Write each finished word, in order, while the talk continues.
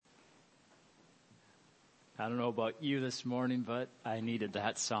I don't know about you this morning, but I needed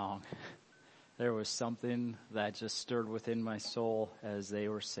that song. There was something that just stirred within my soul as they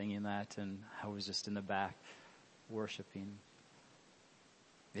were singing that, and I was just in the back worshiping.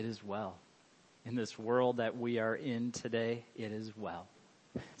 It is well. In this world that we are in today, it is well.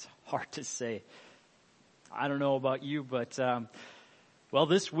 It's hard to say. I don't know about you, but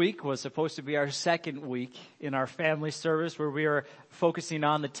this week was supposed to be our second week in our family service where we are focusing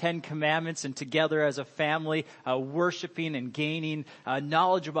on the 10 Commandments and together as a family, worshiping and gaining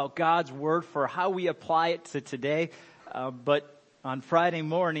knowledge about God's Word for how we apply it to today. But on Friday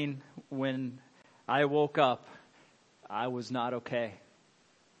morning, when I woke up, I was not okay.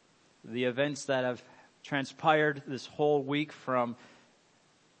 The events that have transpired this whole week from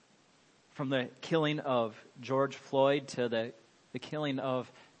the killing of George Floyd to the killing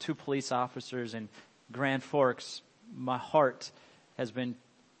of 2 police officers in Grand Forks, my heart has been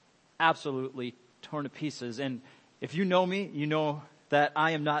absolutely torn to pieces. And if you know me, you know that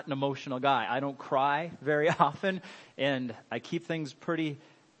I am not an emotional guy. I don't cry very often, and I keep things pretty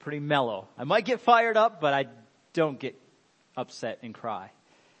mellow. I might get fired up, but I don't get upset and cry.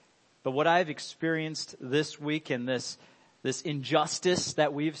 But what I've experienced this week and this injustice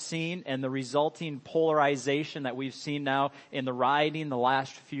that we've seen and the resulting polarization that we've seen now in the rioting the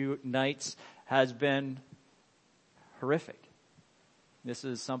last few nights has been horrific. This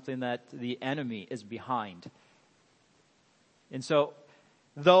is something that the enemy is behind. And so,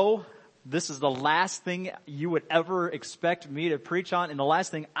 though this is the last thing you would ever expect me to preach on and the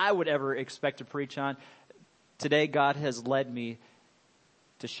last thing I would ever expect to preach on, today God has led me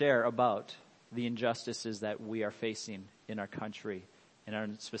to share about the injustices that we are facing in our country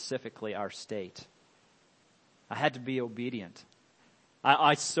and specifically our state. I had to be obedient.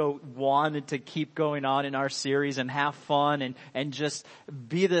 I so wanted to keep going on in our series and have fun and just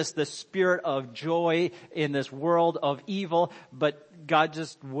be the spirit of joy in this world of evil, but God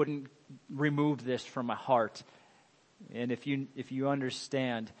just wouldn't remove this from my heart. And if you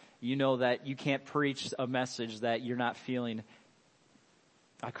understand, you know that you can't preach a message that you're not feeling.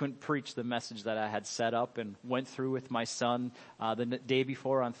 I couldn't preach the message that I had set up and went through with my son the day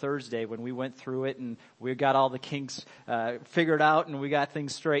before on Thursday when we went through it and we got all the kinks figured out and we got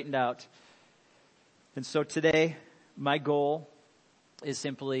things straightened out. And so today, my goal is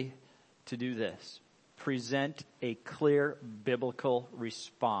simply to do this. Present a clear biblical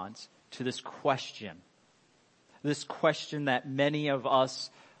response to this question. This question that many of us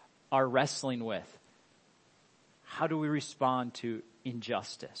are wrestling with. How do we respond to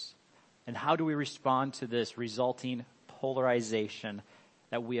injustice? And how do we respond to this resulting polarization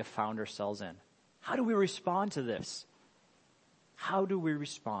that we have found ourselves in? How do we respond to this? How do we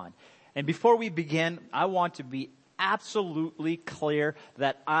respond? And before we begin, I want to be absolutely clear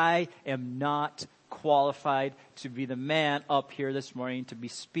that I am not qualified to be the man up here this morning to be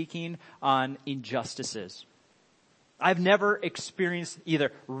speaking on injustices. I've never experienced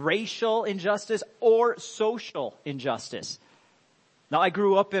either racial injustice or social injustice. Now, I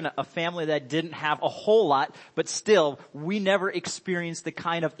grew up in a family that didn't have a whole lot, but still, we never experienced the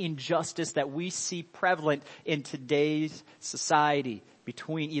kind of injustice that we see prevalent in today's society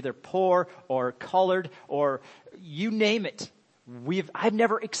between either poor or colored or you name it. I've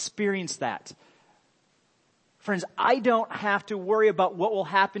never experienced that. Friends, I don't have to worry about what will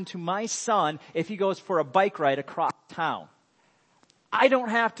happen to my son if he goes for a bike ride across town. I don't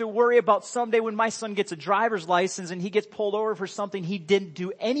have to worry about someday when my son gets a driver's license and he gets pulled over for something he didn't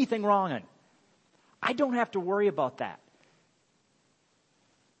do anything wrong in. I don't have to worry about that.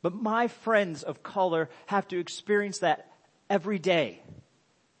 But my friends of color have to experience that every day.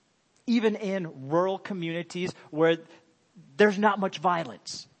 Even in rural communities where there's not much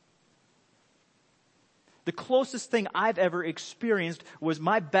violence. The closest thing I've ever experienced was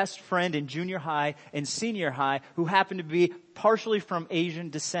my best friend in junior high and senior high who happened to be partially from Asian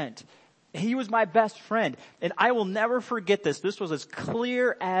descent. He was my best friend, and I will never forget this. This was as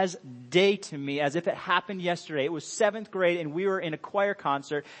clear as day to me as if it happened yesterday. It was 7th grade, and we were in a choir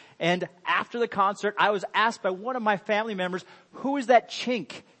concert, and after the concert, I was asked by one of my family members, "Who is that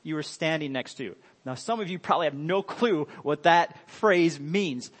chink you were standing next to?" Now, some of you probably have no clue what that phrase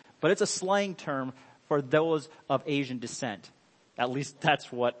means, but it's a slang term for those of Asian descent. At least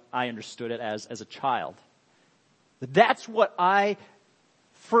that's what I understood it as a child. That's what I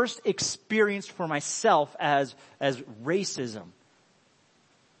first experienced for myself as racism.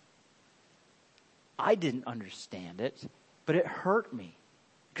 I didn't understand it, but it hurt me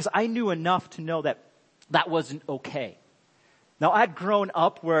because I knew enough to know that wasn't okay. Now, I'd grown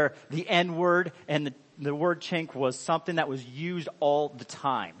up where the N-word and the word chink was something that was used all the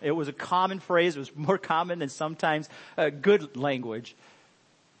time. It was a common phrase. It was more common than sometimes good language.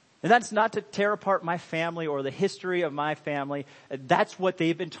 And that's not to tear apart my family or the history of my family. That's what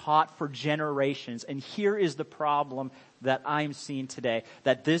they've been taught for generations. And here is the problem that I'm seeing today,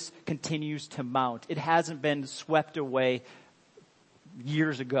 that this continues to mount. It hasn't been swept away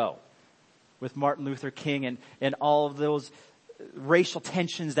years ago with Martin Luther King and all of those racial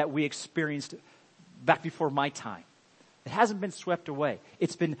tensions that we experienced back before my time. It hasn't been swept away.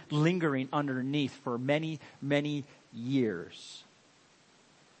 It's been lingering underneath for many, many years.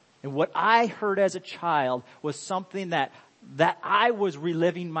 And what I heard as a child was something that I was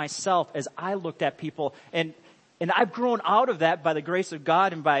reliving myself as I looked at people. And I've grown out of that by the grace of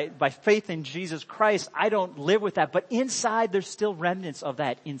God and by faith in Jesus Christ. I don't live with that. But inside, there's still remnants of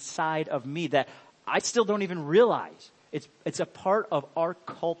that inside of me that I still don't even realize. It's a part of our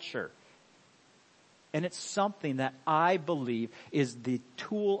culture. And it's something that I believe is the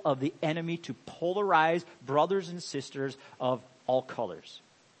tool of the enemy to polarize brothers and sisters of all colors.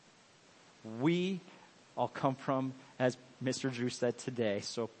 We all come from, as Mr. Drew said today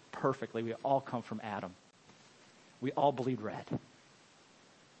so perfectly, we all come from Adam. We all bleed red.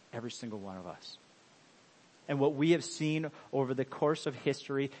 Every single one of us. And what we have seen over the course of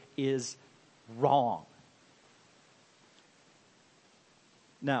history is wrong.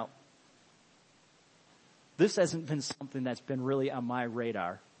 Now, this hasn't been something that's been really on my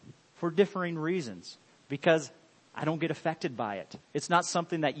radar for differing reasons, because I don't get affected by it. It's not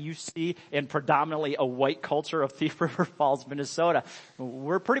something that you see in predominantly a white culture of Thief River Falls, Minnesota.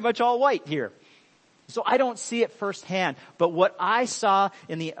 We're pretty much all white here. So I don't see it firsthand. But what I saw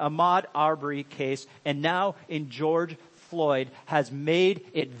in the Ahmaud Arbery case and now in George Floyd has made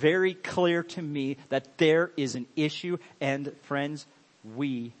it very clear to me that there is an issue. And friends,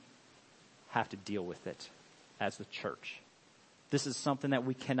 we have to deal with it as the church. This is something that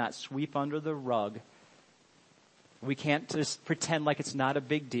we cannot sweep under the rug. We can't just pretend like it's not a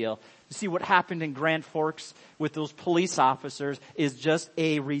big deal. You see, what happened in Grand Forks with those police officers is just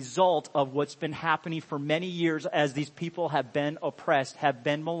a result of what's been happening for many years as these people have been oppressed, have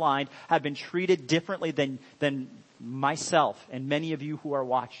been maligned, have been treated differently than myself and many of you who are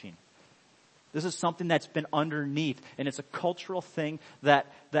watching. This is something that's been underneath, and it's a cultural thing that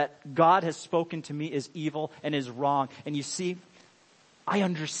God has spoken to me is evil and is wrong. And you see, I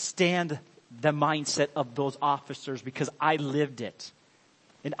understand the mindset of those officers because I lived it.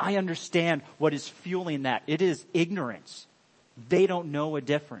 And I understand what is fueling that. It is ignorance. They don't know a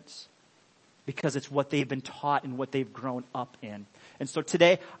difference because it's what they've been taught and what they've grown up in. And so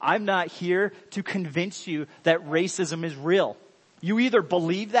today, I'm not here to convince you that racism is real. You either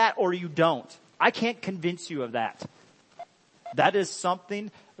believe that or you don't. I can't convince you of that. That is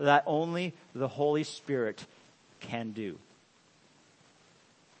something that only the Holy Spirit can do.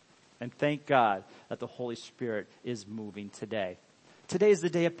 And thank God that the Holy Spirit is moving today. Today is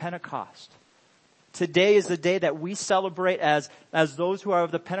the day of Pentecost. Today is the day that we celebrate as those who are of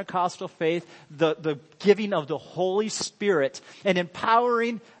the Pentecostal faith, the giving of the Holy Spirit and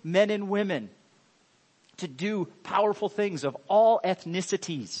empowering men and women to do powerful things of all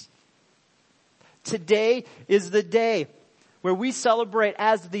ethnicities. Today is the day where we celebrate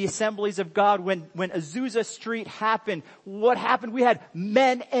as the Assemblies of God when Azusa Street happened. What happened? We had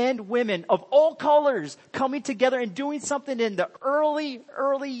men and women of all colors coming together and doing something in the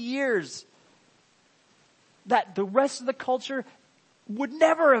early years that the rest of the culture would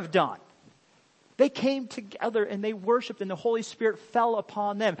never have done. They came together and they worshiped and the Holy Spirit fell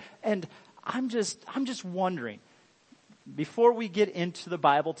upon them. And I'm just wondering, before we get into the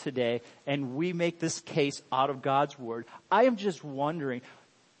Bible today and we make this case out of God's Word, I am just wondering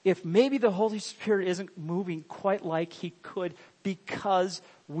if maybe the Holy Spirit isn't moving quite like He could because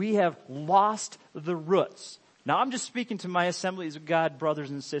we have lost the roots. Now, I'm just speaking to my Assemblies of God brothers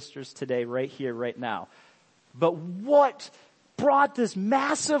and sisters today, right here, right now. But what brought this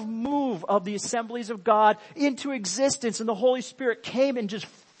massive move of the Assemblies of God into existence, and the Holy Spirit came and just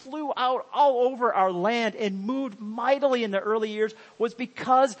flew out all over our land and moved mightily in the early years, was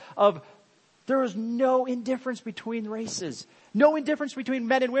because of there was no indifference between races, no indifference between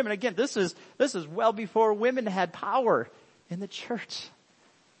men and women. Again, this is well before women had power in the church.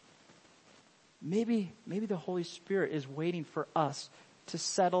 Maybe the Holy Spirit is waiting for us to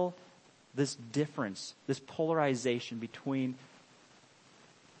settle this difference, this polarization between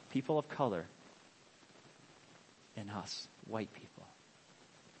people of color and us, white people.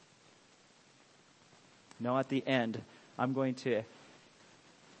 Now at the end, I'm going to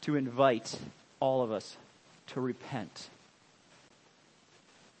invite all of us to repent.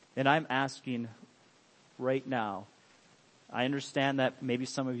 And I'm asking right now, I understand that maybe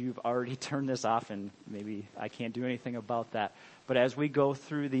some of you have already turned this off and maybe I can't do anything about that. But as we go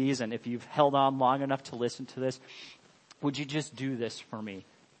through these, and if you've held on long enough to listen to this, would you just do this for me?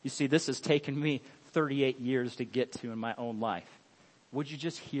 You see, this has taken me 38 years to get to in my own life. Would you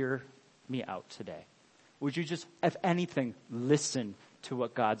just hear me out today? Would you just, if anything, listen to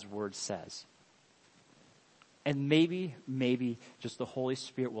what God's word says? And maybe just the Holy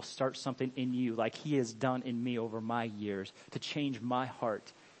Spirit will start something in you like he has done in me over my years to change my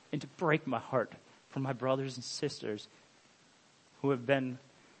heart and to break my heart for my brothers and sisters who have been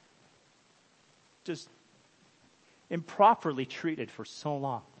just improperly treated for so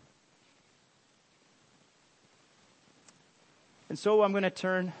long. And so I'm going to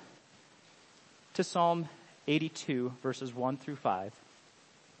turn to Psalm 82, verses 1 through 5.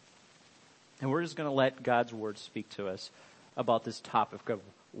 And we're just going to let God's word speak to us about this topic of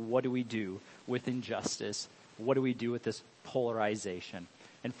what do we do with injustice? What do we do with this polarization?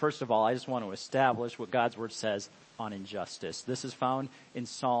 And first of all, I just want to establish what God's word says on injustice. This is found in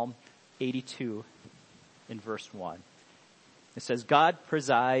Psalm 82 in verse 1. It says, God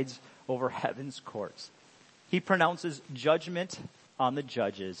presides over heaven's courts. He pronounces judgment on the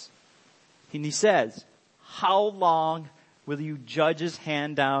judges. And he says, how long will you judges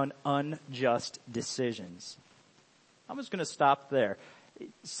hand down unjust decisions? I'm just going to stop there.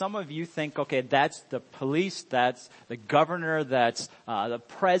 Some of you think, okay, that's the police, that's the governor, that's the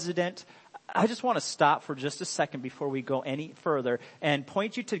president. I just want to stop for just a second before we go any further and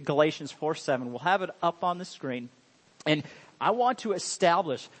point you to Galatians 4:7. We'll have it up on the screen. And I want to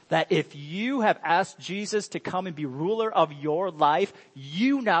establish that if you have asked Jesus to come and be ruler of your life,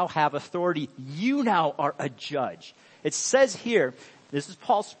 you now have authority. You now are a judge. It says here, this is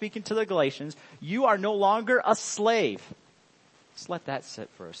Paul speaking to the Galatians, you are no longer a slave. Just let that sit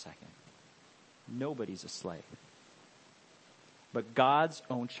for a second. Nobody's a slave, but God's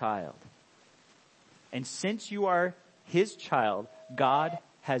own child. And since you are his child, God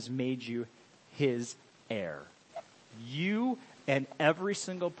has made you his heir. You and every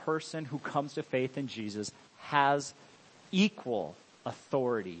single person who comes to faith in Jesus has equal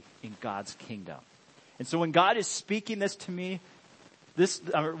authority in God's kingdom. And so when God is speaking this to me,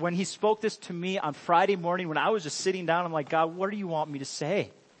 when he spoke this to me on Friday morning when I was just sitting down, I'm like, God, what do you want me to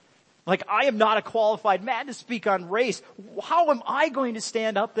say? Like, I am not a qualified man to speak on race. How am I going to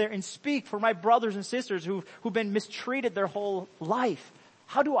stand up there and speak for my brothers and sisters who've been mistreated their whole life?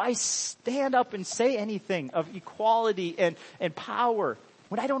 How do I stand up and say anything of equality and power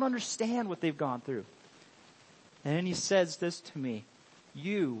when I don't understand what they've gone through? And then he says this to me,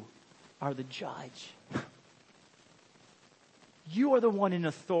 you are the judge. You are the one in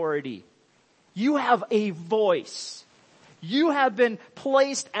authority. You have a voice. You have been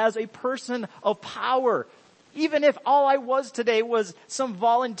placed as a person of power. Even if all I was today was some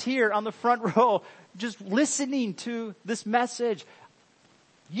volunteer on the front row just listening to this message,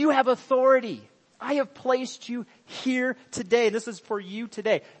 you have authority. I have placed you here today. This is for you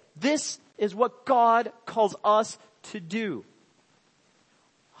today. This is what God calls us to do.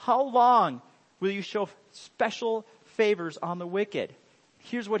 How long will you show special favors on the wicked?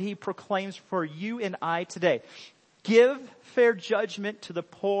 Here's what he proclaims for you and I today. Give fair judgment to the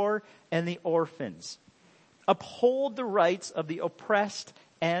poor and the orphans. Uphold the rights of the oppressed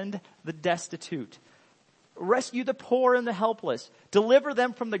and the destitute. Rescue the poor and the helpless. Deliver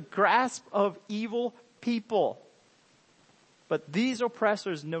them from the grasp of evil people. But these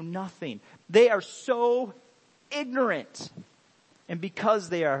oppressors know nothing. They are so ignorant. And because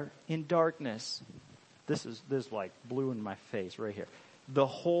they are in darkness, this is like blue in my face right here. The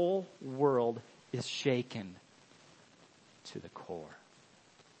whole world is shaken to the core.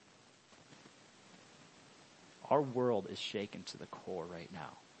 Our world is shaken to the core right now.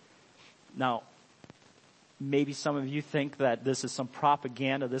 Now, maybe some of you think that this is some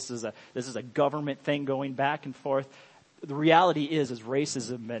propaganda. This is a government thing going back and forth. The reality is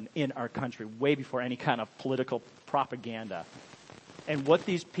racism been in our country way before any kind of political propaganda. And what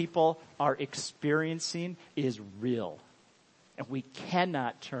these people are experiencing is real. And we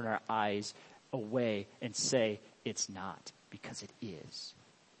cannot turn our eyes away and say it's not, because it is.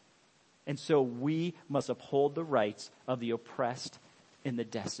 And so we must uphold the rights of the oppressed and the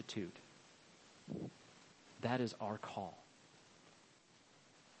destitute. That is our call.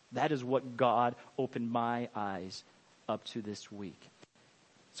 That is what God opened my eyes up to this week.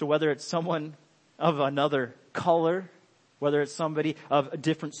 So whether it's someone of another color, whether it's somebody of a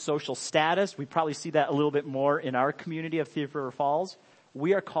different social status, we probably see that a little bit more in our community of Thief River Falls,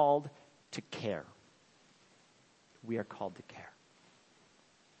 we are called to care. We are called to care.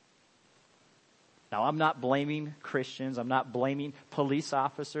 Now, I'm not blaming Christians. I'm not blaming police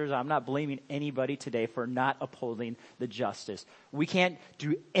officers. I'm not blaming anybody today for not upholding the justice. We can't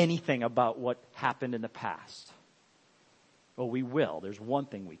do anything about what happened in the past. Well, we will. There's one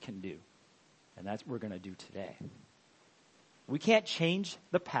thing we can do, and that's what we're going to do today. We can't change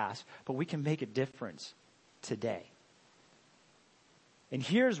the past, but we can make a difference today. And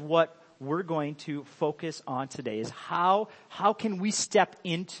here's what we're going to focus on today is how can we step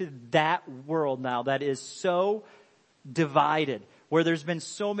into that world now that is so divided, where there's been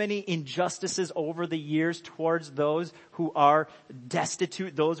so many injustices over the years towards those who are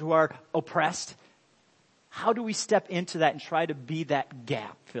destitute, those who are oppressed. How do we step into that and try to be that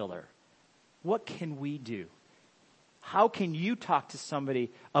gap filler? What can we do? How can you talk to somebody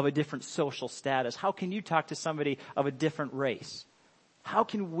of a different social status? How can you talk to somebody of a different race? How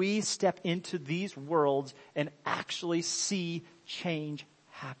can we step into these worlds and actually see change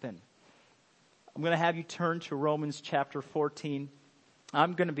happen? I'm going to have you turn to Romans chapter 14.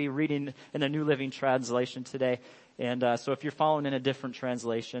 I'm going to be reading in the New Living Translation today. And so if you're following in a different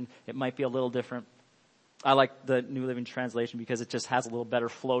translation, it might be a little different. I like the New Living Translation because it just has a little better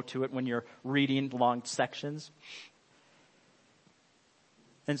flow to it when you're reading long sections.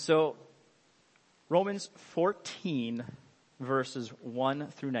 And so Romans 14 verses 1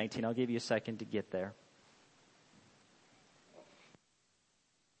 through 19. I'll give you a second to get there.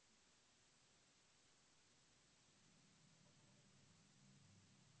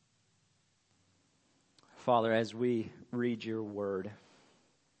 Father, as we read your word,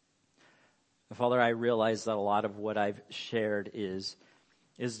 Father, I realize that a lot of what I've shared is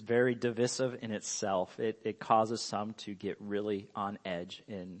very divisive in itself. It causes some to get really on edge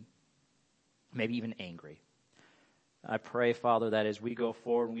and maybe even angry. I pray, Father, that as we go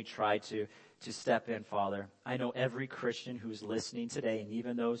forward and we try to step in, Father, I know every Christian who's listening today, and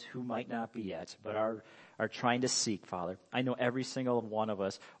even those who might not be yet, but are trying to seek, Father, I know every single one of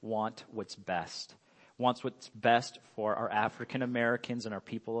us wants what's best for our African Americans and our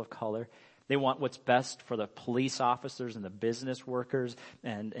people of color. They want what's best for the police officers and the business workers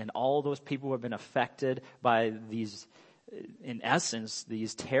and all those people who have been affected by these, in essence,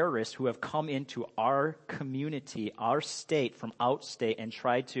 these terrorists who have come into our community, our state from outstate and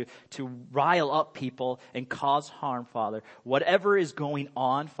tried to rile up people and cause harm, Father. Whatever is going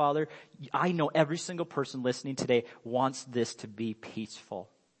on, Father, I know every single person listening today wants this to be peaceful.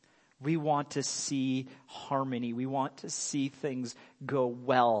 We want to see harmony. We want to see things go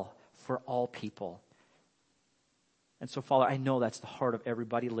well for all people. And so, Father, I know that's the heart of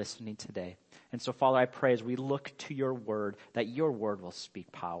everybody listening today. And so, Father, I pray as we look to your word, that your word will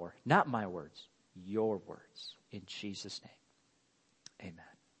speak power. Not my words, your words. In Jesus' name, amen.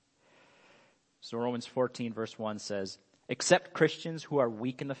 So Romans 14 verse 1 says, "Accept Christians who are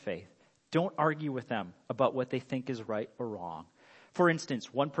weak in the faith. Don't argue with them about what they think is right or wrong. For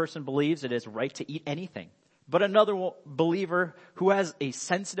instance, one person believes it is right to eat anything, but another believer who has a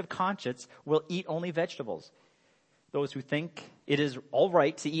sensitive conscience will eat only vegetables. Those who think it is all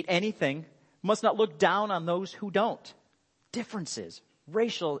right to eat anything must not look down on those who don't." Differences.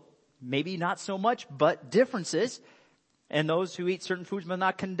 Racial, maybe not so much, but differences. "And those who eat certain foods must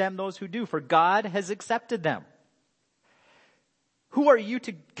not condemn those who do, for God has accepted them." Who are you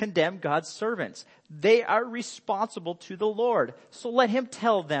to condemn God's servants? They are responsible to the Lord. So let him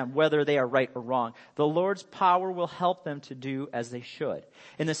tell them whether they are right or wrong. The Lord's power will help them to do as they should.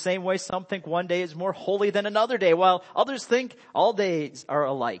 In the same way, some think one day is more holy than another day, while others think all days are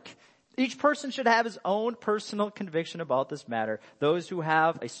alike. Each person should have his own personal conviction about this matter. Those who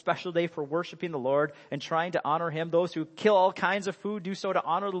have a special day for worshiping the Lord and trying to honor him, those who kill all kinds of food do so to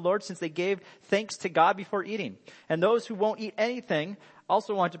honor the Lord, since they gave thanks to God before eating. And those who won't eat anything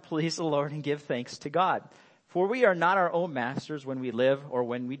also want to please the Lord and give thanks to God. For we are not our own masters when we live or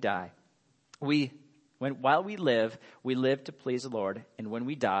when we die. While we live to please the Lord, and when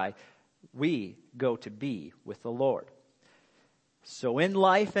we die, we go to be with the Lord. So in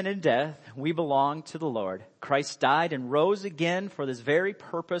life and in death, we belong to the Lord. Christ died and rose again for this very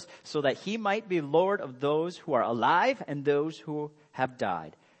purpose, so that he might be Lord of those who are alive and those who have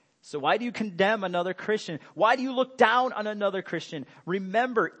died. So why do you condemn another Christian? Why do you look down on another Christian?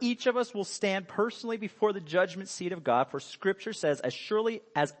 Remember, each of us will stand personally before the judgment seat of God. For Scripture says, "As surely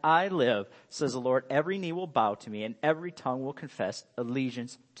as I live, says the Lord, every knee will bow to me and every tongue will confess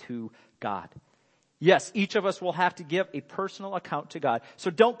allegiance to God." Yes, each of us will have to give a personal account to God.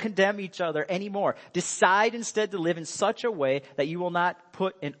 So don't condemn each other anymore. Decide instead to live in such a way that you will not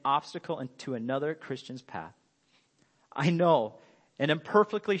put an obstacle into another Christian's path. I know, and am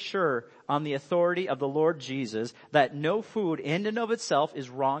perfectly sure on the authority of the Lord Jesus that no food in and of itself is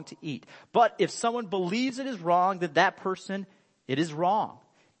wrong to eat. But if someone believes it is wrong, then that person, it is wrong.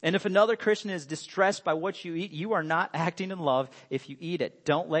 And if another Christian is distressed by what you eat, you are not acting in love if you eat it.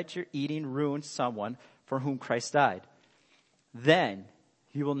 Don't let your eating ruin someone for whom Christ died. Then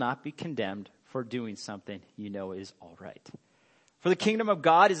you will not be condemned for doing something you know is all right. For the kingdom of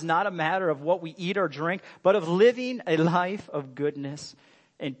God is not a matter of what we eat or drink, but of living a life of goodness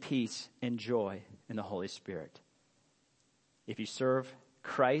and peace and joy in the Holy Spirit. If you serve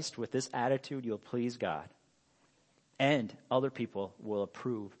Christ with this attitude, you'll please God. And other people will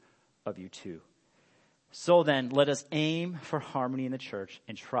approve of you too. So then, let us aim for harmony in the church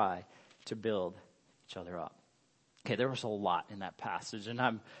and try to build each other up. Okay, there was a lot in that passage, and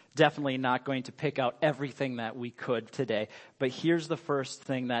I'm definitely not going to pick out everything that we could today. But here's the first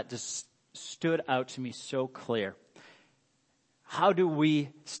thing that just stood out to me so clear. How do we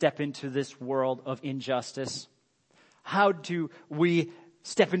step into this world of injustice? How do we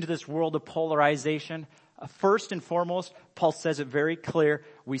step into this world of polarization? First and foremost, Paul says it very clear.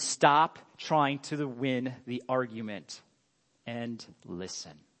 We stop trying to win the argument and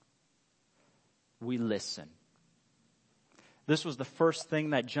listen. We listen. This was the first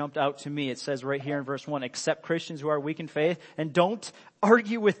thing that jumped out to me. It says right here in verse 1, accept Christians who are weak in faith and don't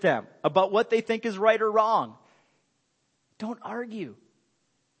argue with them about what they think is right or wrong. Don't argue.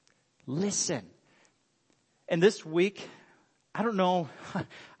 Listen. And this week, I don't know,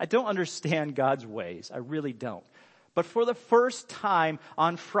 I don't understand God's ways. I really don't. But for the first time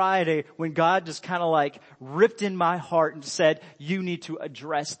on Friday, when God just kind of like ripped in my heart and said, you need to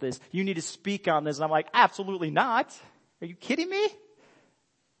address this. You need to speak on this. And I'm like, absolutely not. Are you kidding me?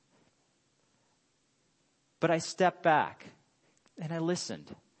 But I stepped back and I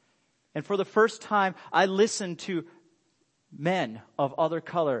listened. And for the first time, I listened to men of other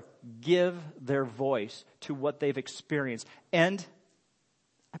color give their voice to what they've experienced. And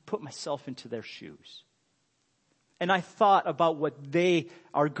I put myself into their shoes. And I thought about what they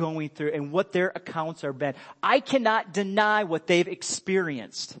are going through and what their accounts are been. I cannot deny what they've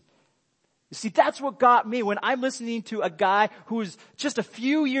experienced. You see, that's what got me when I'm listening to a guy who's just a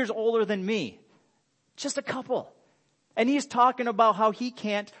few years older than me. Just a couple. And he's talking about how he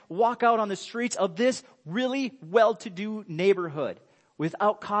can't walk out on the streets of this really well-to-do neighborhood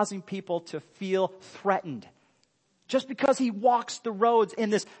without causing people to feel threatened. Just because he walks the roads in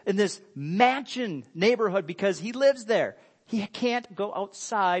this mansion neighborhood because he lives there. He can't go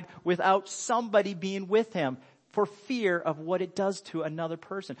outside without somebody being with him for fear of what it does to another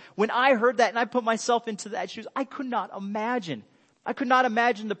person. When I heard that and I put myself into that shoes, I could not imagine. I could not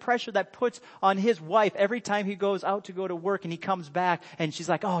imagine the pressure that puts on his wife every time he goes out to go to work and he comes back and she's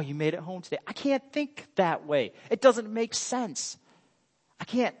like, oh, you made it home today. I can't think that way. It doesn't make sense.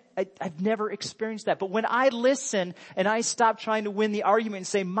 I've never experienced that. But when I listen and I stop trying to win the argument and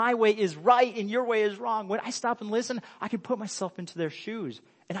say my way is right and your way is wrong, when I stop and listen, I can put myself into their shoes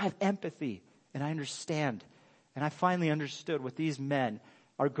and I have empathy and I understand. And I finally understood what these men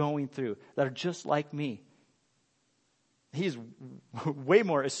are going through that are just like me. He's way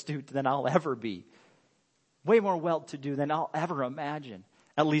more astute than I'll ever be. Way more well-to-do than I'll ever imagine.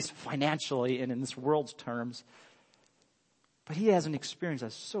 At least financially and in this world's terms. But he has an experience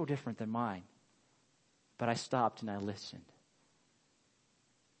that's so different than mine. But I stopped and I listened.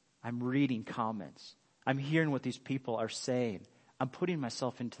 I'm reading comments. I'm hearing what these people are saying. I'm putting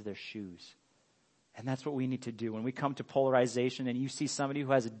myself into their shoes. And that's what we need to do. When we come to polarization and you see somebody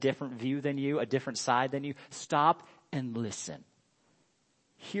who has a different view than you, a different side than you, stop and listen.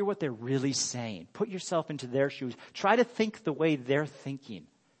 Hear what they're really saying. Put yourself into their shoes. Try to think the way they're thinking.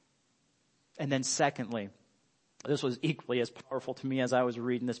 And then secondly, this was equally as powerful to me as I was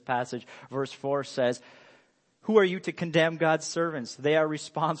reading this passage. Verse 4 says, who are you to condemn God's servants? They are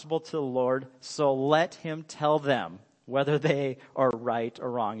responsible to the Lord, so let him tell them whether they are right or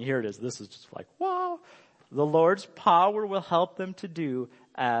wrong. Here it is. This is just like, wow. The Lord's power will help them to do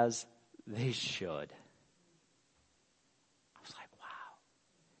as they should. I was like, wow.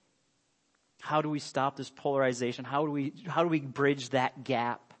 How do we stop this polarization? How do we bridge that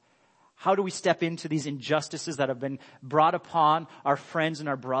gap? How do we step into these injustices that have been brought upon our friends and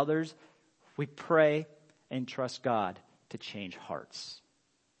our brothers? We pray and trust God to change hearts.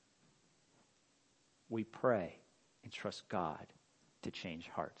 We pray and trust God to change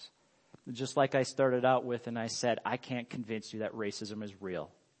hearts. Just like I started out with and I said, I can't convince you that racism is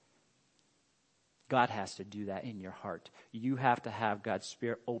real. God has to do that in your heart. You have to have God's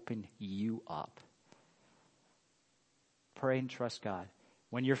Spirit open you up. Pray and trust God.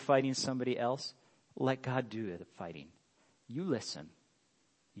 When you're fighting somebody else, let God do the fighting. you listen.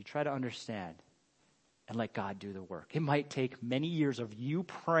 You try to understand and let God do the work. It might take many years of you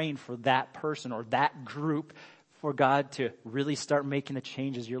praying for that person or that group for God to really start making the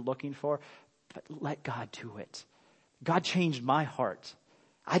changes you're looking for, but let God do it. God changed my heart.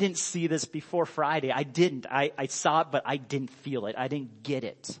 I didn't see this before Friday. I didn't. I saw it, but I didn't feel it. I didn't get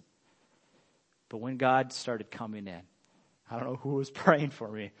it. But when God started coming in, I don't know who was praying for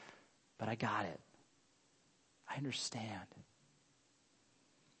me, but I got it. I understand.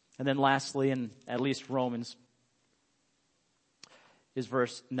 And then lastly, in at least Romans, is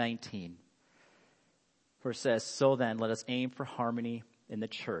verse 19, where it says, so then let us aim for harmony in the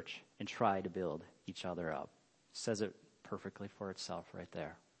church and try to build each other up. It says it perfectly for itself right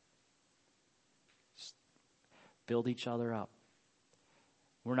there. Just build each other up.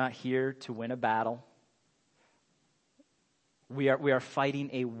 We're not here to win a battle. We are fighting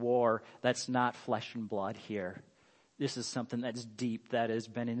a war that's not flesh and blood here. This is something that's deep, that has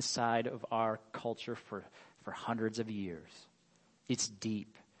been inside of our culture for hundreds of years. It's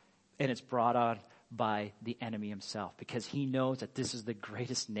deep, and it's brought on by the enemy himself, because he knows that this is the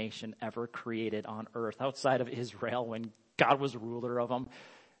greatest nation ever created on earth, outside of Israel when God was ruler of them.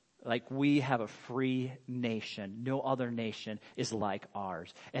 Like, we have a free nation. No other nation is like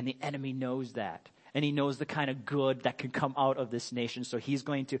ours. And the enemy knows that. And he knows the kind of good that can come out of this nation. So he's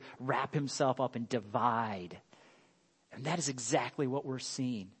going to wrap himself up and divide. And that is exactly what we're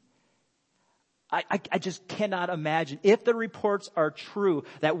seeing. I just cannot imagine, if the reports are true,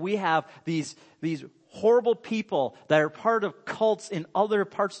 that we have these horrible people that are part of cults in other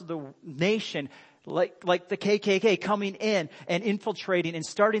parts of the nation, like the KKK, coming in and infiltrating and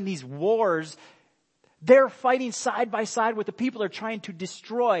starting these wars. They're fighting side by side with the people they're trying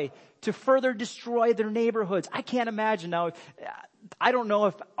to further destroy their neighborhoods. I can't imagine now. I don't know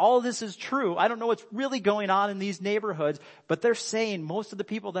if all this is true. I don't know what's really going on in these neighborhoods, but they're saying most of the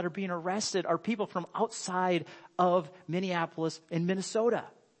people that are being arrested are people from outside of Minneapolis and Minnesota.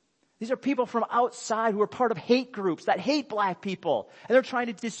 These are people from outside who are part of hate groups that hate black people. And they're trying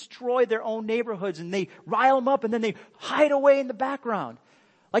to destroy their own neighborhoods, and they rile them up and then they hide away in the background.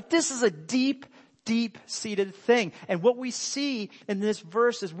 Like, this is a deep-seated thing. And what we see in this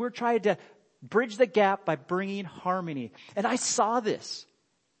verse is we're trying to bridge the gap by bringing harmony. And I saw this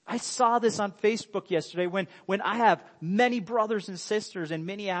on Facebook yesterday when I have many brothers and sisters in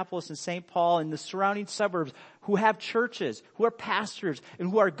Minneapolis and St. Paul and the surrounding suburbs who have churches, who are pastors, and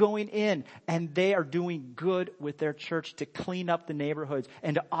who are going in, and they are doing good with their church to clean up the neighborhoods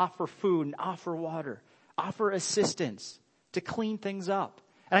and to offer food and offer water, offer assistance to clean things up.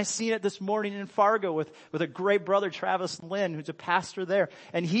 And I seen it this morning in Fargo with a great brother, Travis Lynn, who's a pastor there.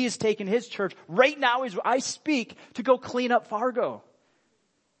 And he is taking his church right now as I speak to go clean up Fargo.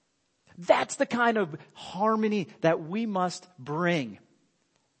 That's the kind of harmony that we must bring.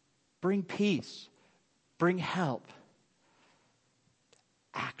 Bring peace. Bring help.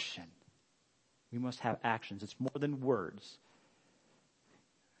 Action. We must have actions. It's more than words.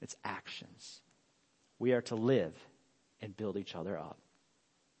 It's actions. We are to live and build each other up.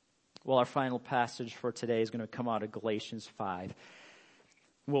 Well, our final passage for today is going to come out of Galatians 5.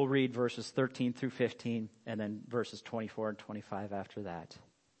 We'll read verses 13 through 15 and then verses 24 and 25 after that.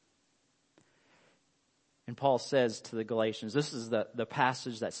 And Paul says to the Galatians, this is the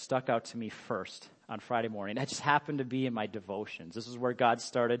passage that stuck out to me first on Friday morning. That just happened to be in my devotions. This is where God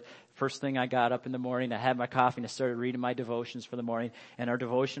started. First thing I got up in the morning, I had my coffee and I started reading my devotions for the morning. And our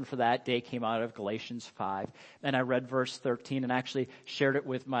devotion for that day came out of Galatians 5. And I read verse 13 and actually shared it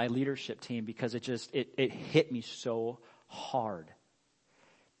with my leadership team because it hit me so hard.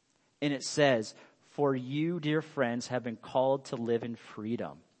 And it says, for you, dear friends, have been called to live in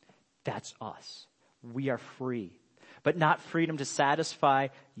freedom. That's us. We are free. But not freedom to satisfy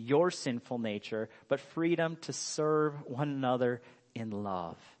your sinful nature, but freedom to serve one another in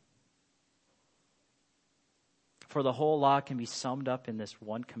love. For the whole law can be summed up in this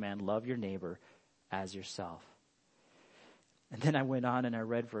one command: love your neighbor as yourself. And then I went on and I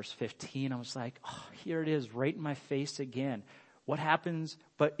read verse 15. I was like, oh, here it is right in my face again. What happens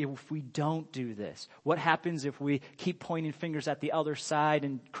but if we don't do this? What happens if we keep pointing fingers at the other side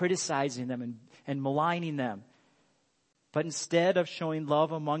and criticizing them and maligning them? But instead of showing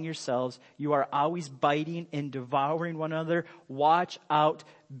love among yourselves, you are always biting and devouring one another. Watch out.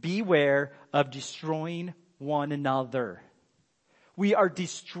 Beware of destroying one another. We are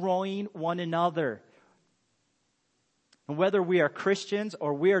destroying one another. And whether we are Christians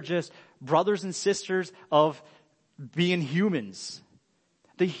or we are just brothers and sisters of being humans,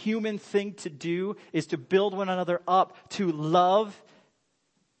 the human thing to do is to build one another up, to love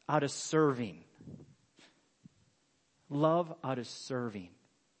out of serving. Love out of serving,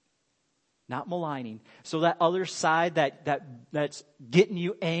 not maligning. So that other side that's getting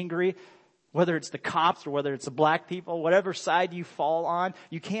you angry, whether it's the cops or whether it's the black people, whatever side you fall on,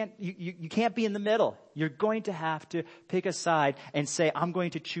 you can't be in the middle. You're going to have to pick a side and say, I'm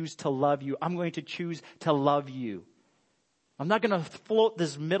going to choose to love you. I'm going to choose to love you. I'm not going to float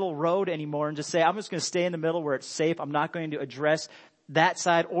this middle road anymore and just say, I'm just going to stay in the middle where it's safe. I'm not going to address that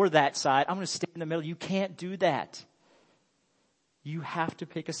side or that side. I'm going to stay in the middle. You can't do that. You have to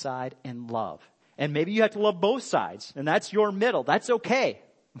pick a side and love. And maybe you have to love both sides, and that's your middle. That's okay.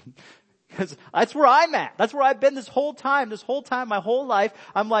 Because that's where I'm at. That's where I've been this whole time, my whole life.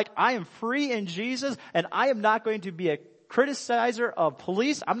 I'm like, I am free in Jesus, and I am not going to be a criticizer of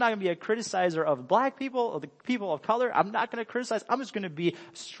police. I'm not going to be a criticizer of black people or the people of color. I'm not going to criticize. I'm just going to be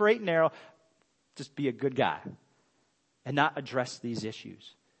straight and narrow, just be a good guy and not address these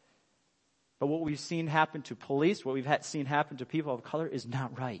issues. But what we've seen happen to police, what we've seen happen to people of color is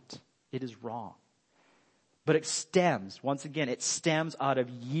not right. It is wrong. But it stems out of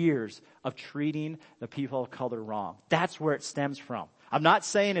years of treating the people of color wrong. That's where it stems from. I'm not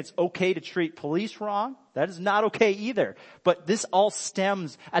saying it's okay to treat police wrong. That is not okay either. But this all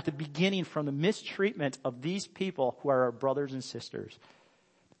stems at the beginning from the mistreatment of these people who are our brothers and sisters.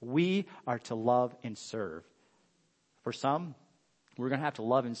 We are to love and serve. For some, we're going to have to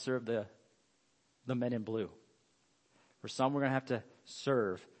love and serve the men in blue. For some, we're going to have to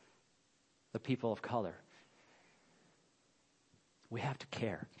serve the people of color. We have to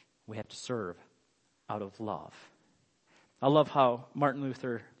care. We have to serve out of love. I love how Martin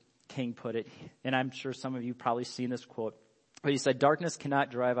Luther King put it, and I'm sure some of you probably seen this quote, but he said, darkness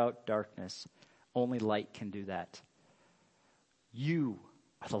cannot drive out darkness. Only light can do that. You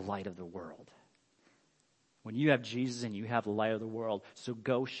are the light of the world. When you have Jesus and you have the light of the world, so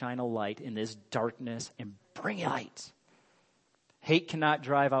go shine a light in this darkness and bring light. Hate cannot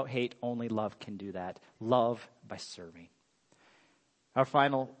drive out hate. Only love can do that. Love by serving. Our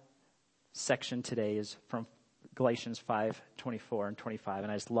final section today is from Galatians 5:24 and 25,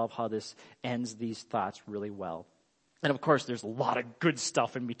 and I just love how this ends these thoughts really well. And of course, there's a lot of good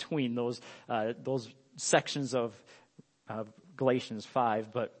stuff in between those sections of Galatians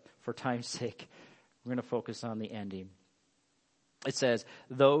 5, but for time's sake, we're going to focus on the ending. It says,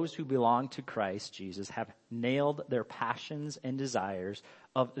 those who belong to Christ Jesus have nailed their passions and desires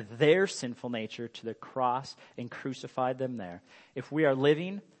of their sinful nature to the cross and crucified them there. If we are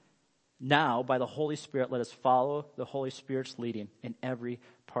living now by the Holy Spirit, let us follow the Holy Spirit's leading in every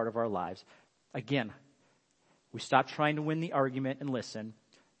part of our lives. Again, we stop trying to win the argument and listen.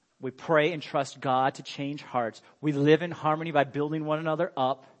 We pray and trust God to change hearts. We live in harmony by building one another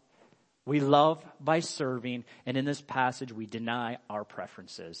up. We love by serving, and in this passage, we deny our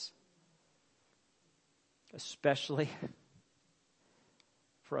preferences. Especially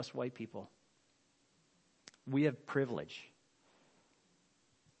for us white people. We have privilege.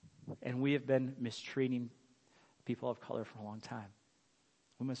 And we have been mistreating people of color for a long time.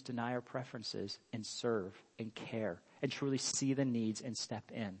 We must deny our preferences and serve and care and truly see the needs and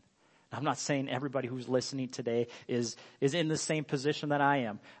step in. I'm not saying everybody who's listening today is in the same position that I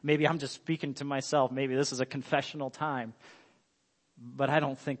am. Maybe I'm just speaking to myself. Maybe this is a confessional time. But I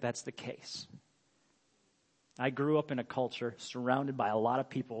don't think that's the case. I grew up in a culture surrounded by a lot of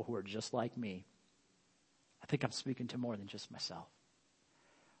people who are just like me. I think I'm speaking to more than just myself.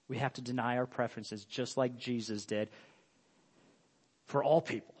 We have to deny our preferences just like Jesus did for all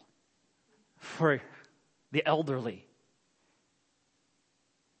people, for the elderly,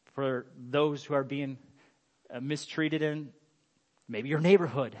 for those who are being mistreated in maybe your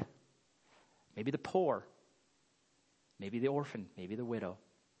neighborhood, maybe the poor, maybe the orphan, maybe the widow.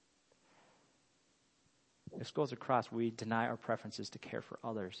 This goes across. We deny our preferences to care for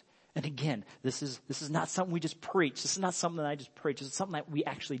others. And again, this is not something we just preach. This is not something that I just preach. It's something that we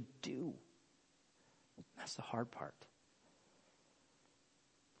actually do. That's the hard part.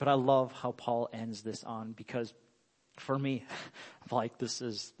 But I love how Paul ends this on, because for me, I'm like, this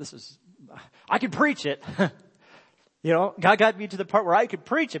is, I could preach it. You know, God got me to the part where I could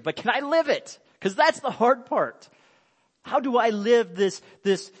preach it, but can I live it? Because that's the hard part. How do I live this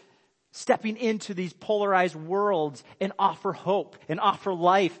stepping into these polarized worlds and offer hope and offer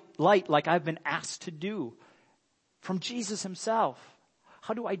light like I've been asked to do from Jesus himself?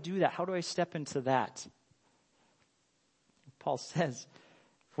 How do I do that? How do I step into that? Paul says,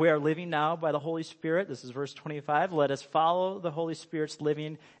 if we are living now by the Holy Spirit, this is verse 25, let us follow the Holy Spirit's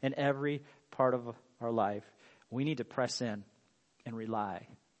living in every part of our life. We need to press in and rely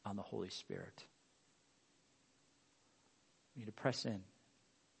on the Holy Spirit. We need to press in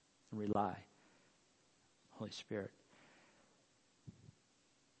and rely on the Holy Spirit.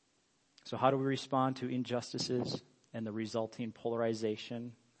 So how do we respond to injustices and the resulting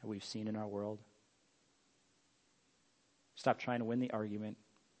polarization that we've seen in our world? Stop trying to win the argument.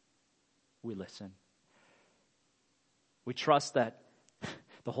 We listen. We trust that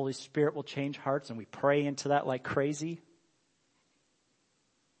the Holy Spirit will change hearts, and we pray into that like crazy.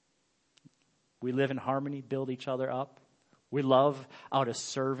 We live in harmony, build each other up. We love out of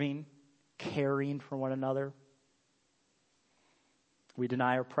serving, caring for one another. We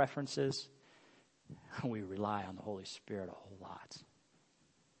deny our preferences, and we rely on the Holy Spirit a whole lot.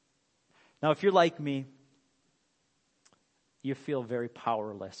 Now, if you're like me, you feel very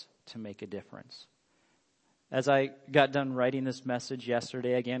powerless to make a difference. As I got done writing this message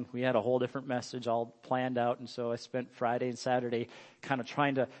yesterday, again, we had a whole different message all planned out, and so I spent Friday and Saturday kind of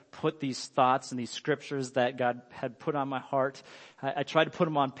trying to put these thoughts and these scriptures that God had put on my heart. I tried to put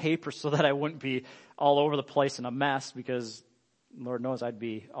them on paper so that I wouldn't be all over the place in a mess, because Lord knows I'd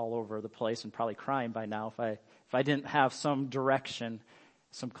be all over the place and probably crying by now if I didn't have some direction,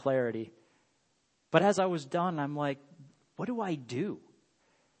 some clarity. But as I was done, I'm like, what do I do?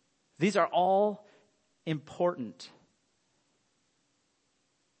 These are all important.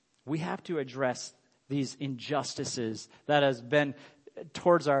 We have to address these injustices that has been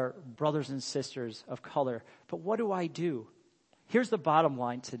towards our brothers and sisters of color. But what do I do? Here's the bottom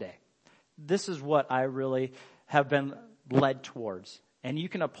line today. This is what I really have been led towards. And you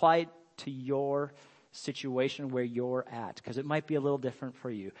can apply it to your situation where you're at, because it might be a little different for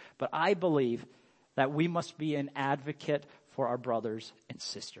you. But I believe that we must be an advocate for our brothers and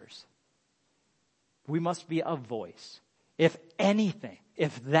sisters. We must be a voice. If anything,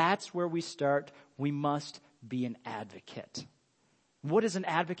 if that's where we start, we must be an advocate. What is an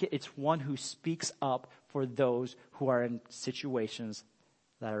advocate? It's one who speaks up for those who are in situations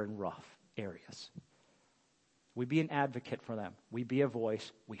that are in rough areas. We be an advocate for them. We be a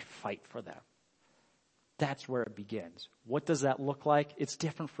voice. We fight for them. That's where it begins. What does that look like? It's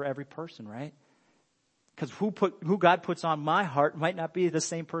different for every person, right? Because who God puts on my heart might not be the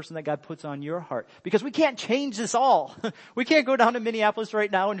same person that God puts on your heart. Because we can't change this all. We can't go down to Minneapolis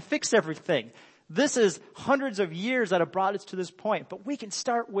right now and fix everything. This is hundreds of years that have brought us to this point. But we can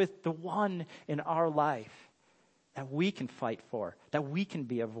start with the one in our life that we can fight for, that we can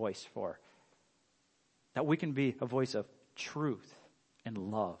be a voice for, that we can be a voice of truth and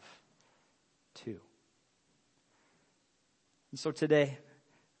love too. And so today,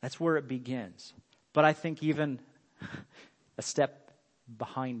 that's where it begins. But I think even a step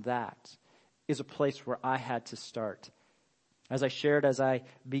behind that is a place where I had to start. As I shared as I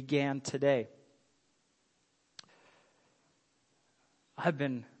began today, I've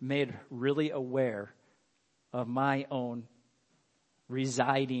been made really aware of my own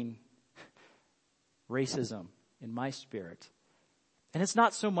residing racism in my spirit. And it's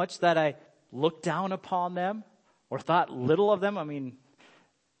not so much that I looked down upon them or thought little of them. I mean,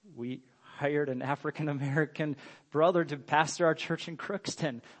 we hired an African American brother to pastor our church in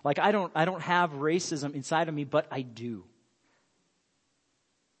Crookston. Like, I don't have racism inside of me, but I do.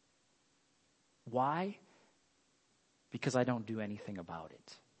 Why? Because I don't do anything about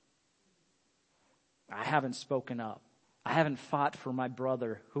it. I haven't spoken up. I haven't fought for my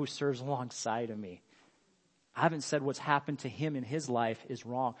brother who serves alongside of me. I haven't said what's happened to him in his life is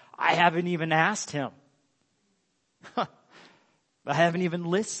wrong. I haven't even asked him. I haven't even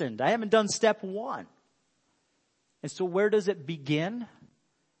listened. I haven't done step one. And so where does it begin? It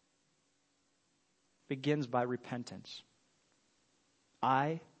begins by repentance.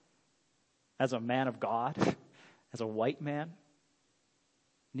 I, as a man of God, as a white man,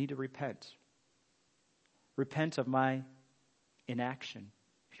 need to repent. Repent of my inaction,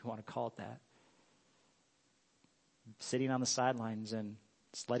 if you want to call it that. Sitting on the sidelines and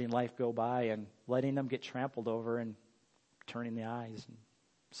just letting life go by and letting them get trampled over and turning the eyes and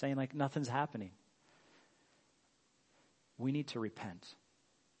saying like nothing's happening. We need to repent.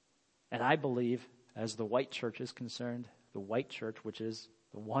 And I believe, as the white church is concerned, the white church, which is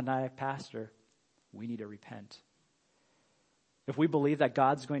the one I pastor, we need to repent. If we believe that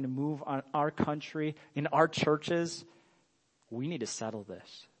God's going to move on our country, in our churches, we need to settle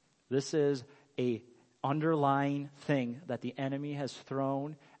this. This is a underlying thing that the enemy has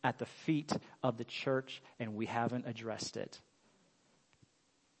thrown at the feet of the church, and we haven't addressed it.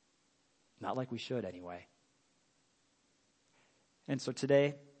 Not like we should anyway. And so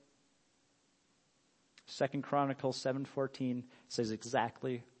today, 2 Chronicles 7:14 says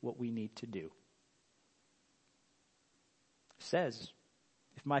exactly what we need to do. It says,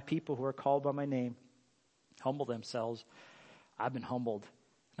 if my people who are called by my name humble themselves, I've been humbled.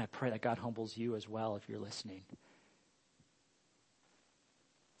 And I pray that God humbles you as well if you're listening.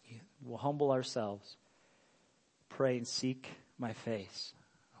 we'll humble ourselves, pray and seek my face.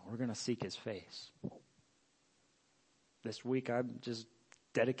 We're going to seek his face. This week, I'm just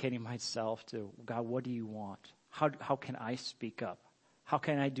dedicating myself to, God, what do you want? How can I speak up? How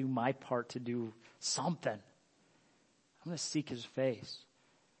can I do my part to do something? I'm going to seek his face.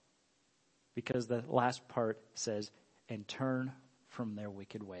 Because the last part says, and turn from their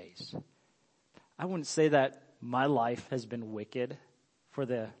wicked ways. I wouldn't say that my life has been wicked for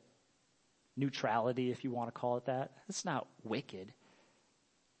the neutrality, if you want to call it that. It's not wicked.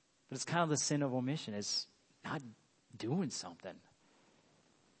 But it's kind of the sin of omission. It's not doing something.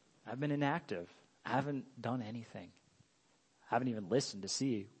 I've been inactive. I haven't done anything. I haven't even listened to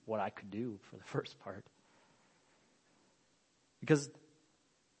see what I could do for the first part. Because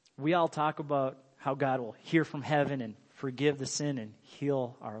we all talk about how God will hear from heaven and forgive the sin and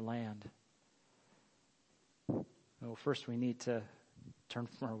heal our land. Well, first we need to turn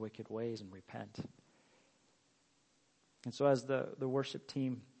from our wicked ways and repent. And so as the worship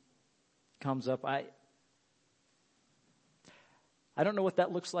team comes up, I don't know what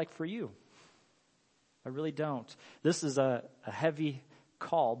that looks like for you. I really don't. This is a heavy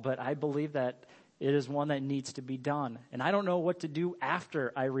call, but I believe that it is one that needs to be done. And I don't know what to do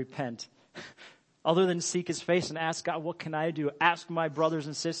after I repent, other than seek his face and ask God, what can I do? Ask my brothers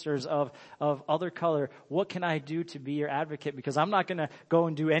and sisters of other color, what can I do to be your advocate? Because I'm not going to go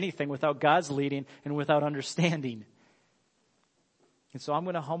and do anything without God's leading and without understanding. And so I'm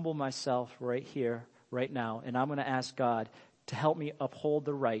going to humble myself right here, right now, and I'm going to ask God to help me uphold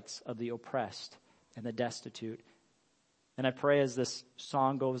the rights of the oppressed and the destitute. And I pray as this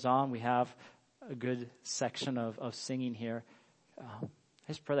song goes on, we have a good section of singing here. I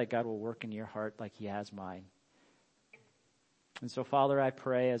just pray that God will work in your heart like he has mine. And so, Father, I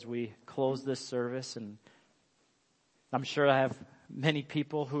pray as we close this service, and I'm sure I have many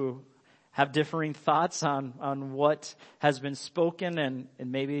people who have differing thoughts on what has been spoken, and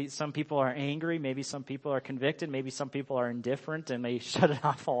maybe some people are angry, maybe some people are convicted, maybe some people are indifferent and they shut it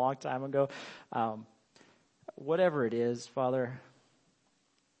off a long time ago. Whatever it is, Father,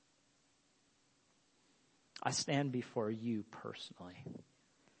 I stand before you personally,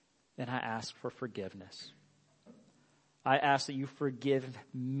 and I ask for forgiveness. I ask that you forgive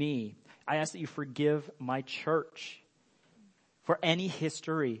me. I ask that you forgive my church for any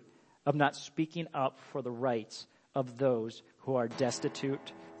history of not speaking up for the rights of those who are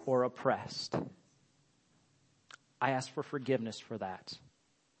destitute or oppressed. I ask for forgiveness for that.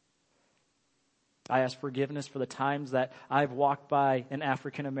 I ask forgiveness for the times that I've walked by an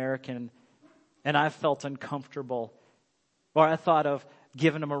African American and I've felt uncomfortable, or I thought of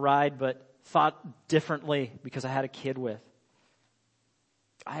giving him a ride but thought differently because I had a kid with.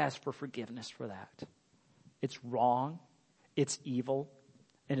 I ask for forgiveness for that. It's wrong, it's evil,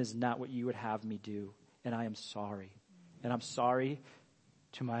 and is not what you would have me do. And I am sorry. And I'm sorry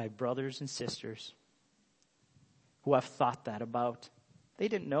to my brothers and sisters who have thought that about. They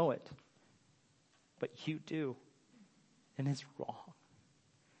didn't know it, but you do. And it's wrong.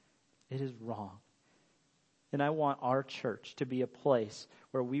 It is wrong. And I want our church to be a place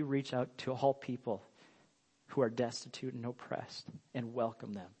where we reach out to all people who are destitute and oppressed and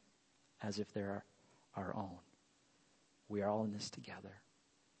welcome them as if they're our own. We are all in this together.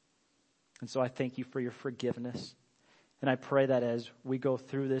 And so I thank you for your forgiveness. And I pray that as we go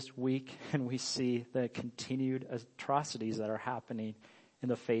through this week and we see the continued atrocities that are happening in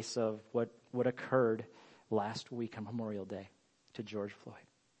the face of what occurred last week on Memorial Day to George Floyd.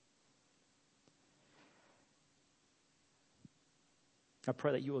 I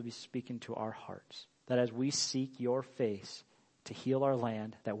pray that you will be speaking to our hearts, that as we seek your face to heal our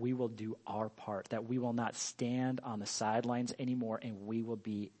land, that we will do our part, that we will not stand on the sidelines anymore, and we will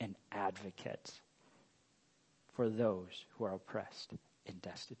be an advocate for those who are oppressed and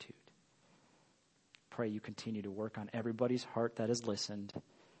destitute. Pray you continue to work on everybody's heart that has listened.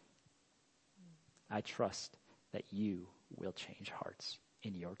 I trust that you will change hearts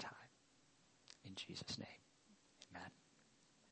in your time. In Jesus' name, amen.